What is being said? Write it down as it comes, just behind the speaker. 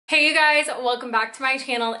Hey you guys, welcome back to my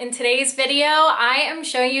channel. In today's video, I am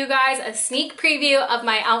showing you guys a sneak preview of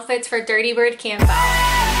my outfits for Dirtybird Campout.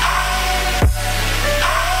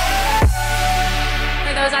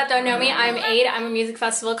 For those that don't know me, I'm Aid. I'm a music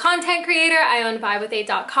festival content creator. I own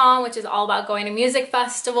Vibewathrib.com, which is all about going to music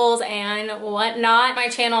festivals and whatnot. My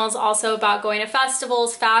channel is also about going to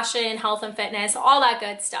festivals, fashion, health and fitness, all that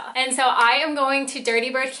good stuff. And so I am going to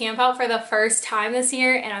Dirtybird Campout for the first time this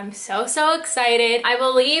year, and I'm so excited. I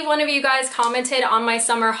believe one of you guys commented on my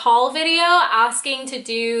summer haul video asking to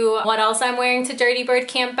do what else I'm wearing to Dirtybird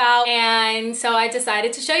Campout, and so I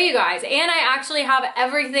decided to show you guys. And I actually have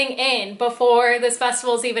everything in before this festival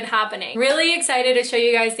is even happening. Really excited to show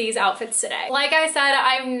you guys these outfits today. Like I said,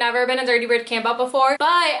 I've never been to Dirtybird Campout before, but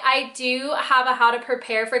I do have a how to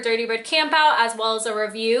prepare for Dirtybird Campout as well as a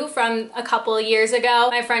review from a couple of years ago.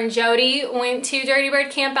 My friend Jody went to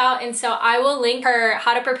Dirtybird Campout, and so I will link her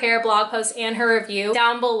how to prepare blog post and her review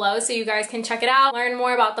down below so you guys can check it out, learn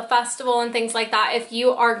more about the festival and things like that if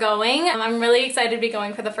you are going. I'm really excited to be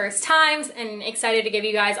going for the first times and excited to give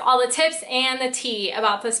you guys all the tips and the tea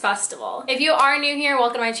about this festival. If you are new here,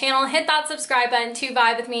 welcome to my channel. Hit that subscribe button to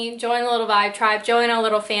vibe with me, join the little vibe tribe, join our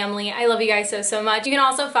little family. I love you guys so much. You can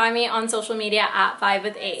also find me on social media at Vibe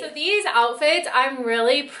with Aid. So these outfits I'm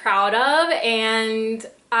really proud of, and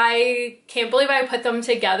I can't believe I put them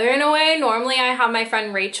together in a way. Normally I have my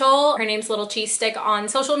friend Rachel, her name's Little Cheese Stick, on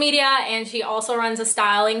social media, and she also runs a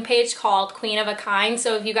styling page called Queen of a Kind.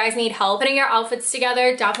 So if you guys need help putting your outfits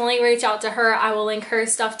together, definitely reach out to her. I will link her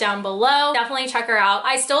stuff down below. Definitely check her out.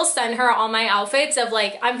 I still send her all my outfits of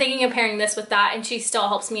like, I'm thinking of pairing this with that, and she still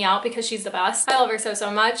helps me out because she's the best. I love her so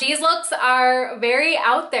much. These looks are very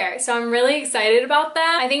out there, so I'm really excited about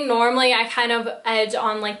them. I think normally I kind of edge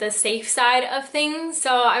on like the safe side of things,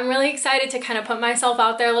 so I'm really excited to kind of put myself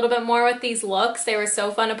out there a little bit more with these looks. They were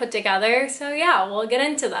so fun to put together, so yeah, we'll get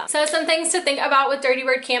into them. So some things to think about with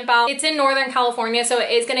Dirtybird Campout. It's in Northern California, so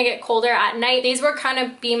it is gonna get colder at night. These were kind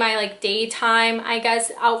of be my like daytime, I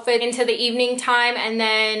guess, outfit into the evening time, and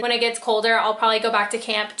then when it gets colder, I'll probably go back to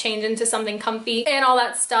camp, change into something comfy and all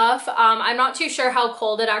that stuff. I'm not too sure how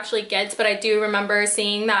cold it actually gets, but I do remember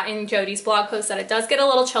seeing that in Jody's blog post that it does get a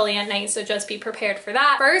little chilly at night, so just be prepared for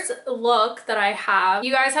that. First look that I have,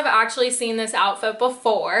 you guys have actually seen this outfit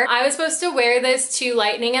before. I was supposed to wear this to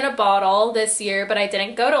Lightning in a Bottle this year, but I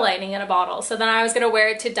didn't go to Lightning in a Bottle. So then I was gonna wear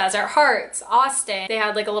it to Desert Hearts, Austin. They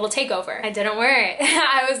had like a little takeover. I didn't wear it.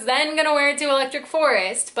 I was then gonna wear it to Electric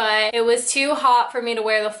Forest, but it was too hot for me to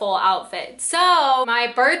wear the full outfit. So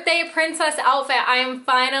my birthday princess outfit, I am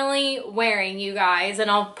finally wearing, you guys,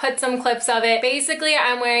 and I'll put some clips of it. Basically,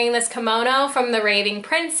 I'm wearing this kimono from the Raving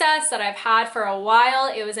Princess that I've had for a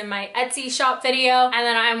while. It was in my Etsy shop video, and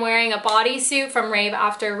then I'm wearing a bodysuit from Rave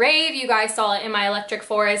After Rave. You guys saw it in my Electric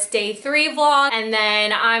Forest Day 3 vlog, and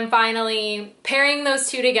then I'm finally pairing those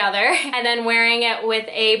two together and then wearing it with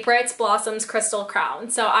a Brits Blossoms crystal crown.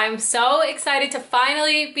 So I'm so excited to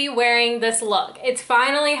finally be wearing this look. It's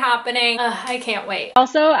finally happening. I can't wait.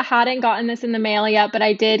 Also, I hadn't gotten this in the mail yet, but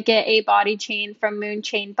I did get a body chain from Moon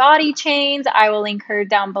Chain Body Chains. I will link her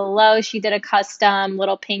down below. She did a custom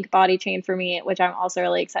little pink body chain for me, which I'm also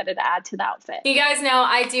really excited to add to the outfit. You guys know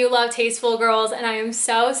I do love tasteful girls, and I am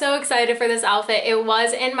so excited for this outfit. It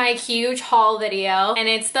was in my huge haul video, and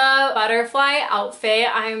it's the butterfly outfit.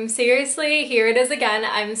 I'm seriously, here it is again.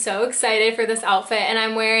 I'm so excited for this outfit, and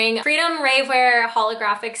I'm wearing Freedom Ravewear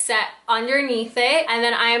holographic set underneath it, and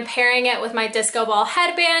then I am pairing it with my disco ball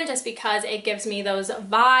headband just because it gives me those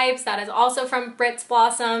vibes. That is also from Brits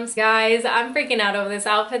Blossoms. Guys, I'm freaking out over this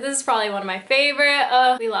outfit. This is probably one of my favorite.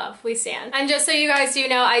 We stand. And just so you guys do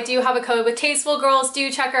know, I do have a code with Tasteful Girls.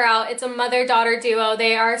 Do check her out. It's a mother-daughter duo.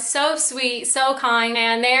 They are so sweet, so kind,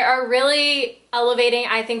 and they are really elevating,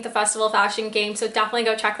 I think, the festival fashion game, so definitely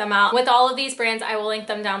go check them out. With all of these brands, I will link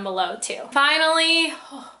them down below too. Finally,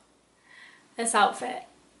 this outfit.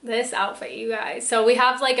 This outfit, you guys. So we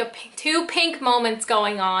have like two pink moments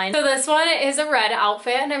going on. So this one is a red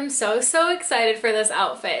outfit, and I'm so excited for this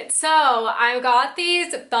outfit. So I got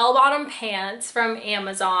these bell-bottom pants from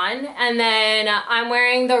Amazon, and then I'm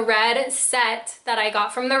wearing the red set that I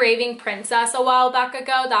got from the Raving Princess a while back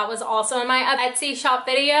ago. That was also in my Etsy shop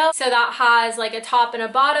video. So that has like a top and a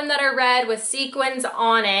bottom that are red with sequins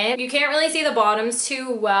on it. You can't really see the bottoms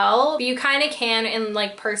too well, but you kind of can in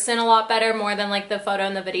like person a lot better, more than like the photo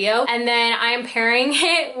in the video. And then I am pairing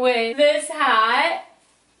it with this hat.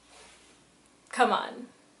 Come on,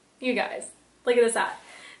 you guys, look at this hat.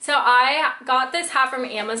 So I got this hat from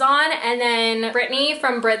Amazon, and then Brittany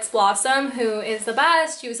from Brit's Blossom, who is the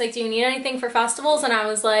best, she was like, do you need anything for festivals? And I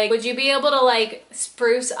was like, would you be able to like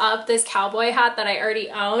spruce up this cowboy hat that I already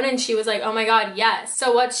own? And she was like, oh my god, yes.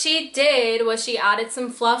 So what she did was she added some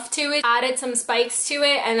fluff to it, added some spikes to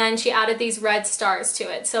it, and then she added these red stars to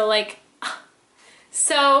it. So like,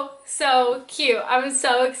 so cute. I'm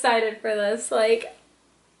so excited for this. Like,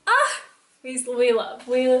 we love.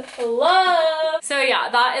 So yeah,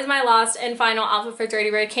 that is my last and final outfit for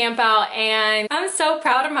Dirtybird Campout, and I'm so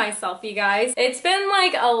proud of myself, you guys. It's been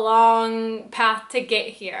like a long path to get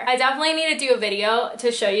here. I definitely need to do a video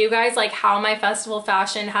to show you guys like how my festival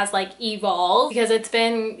fashion has like evolved, because it's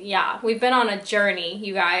been, yeah, we've been on a journey,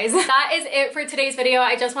 you guys. That is it for today's video.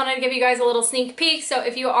 I just wanted to give you guys a little sneak peek, so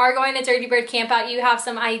if you are going to Dirtybird Campout, you have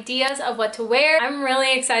some ideas of what to wear. I'm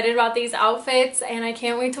really excited about these outfits, and I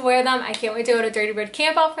can't wait to wear them. I can't wait to go to Dirtybird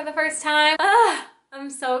Campout for the first time. I'm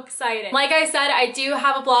so excited. Like I said, I do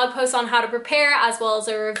have a blog post on how to prepare, as well as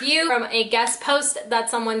a review from a guest post that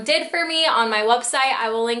someone did for me on my website. I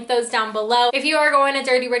will link those down below. If you are going to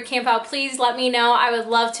Dirtybird Campout, please let me know. I would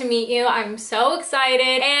love to meet you. I'm so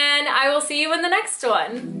excited, and I will see you in the next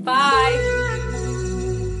one. Bye.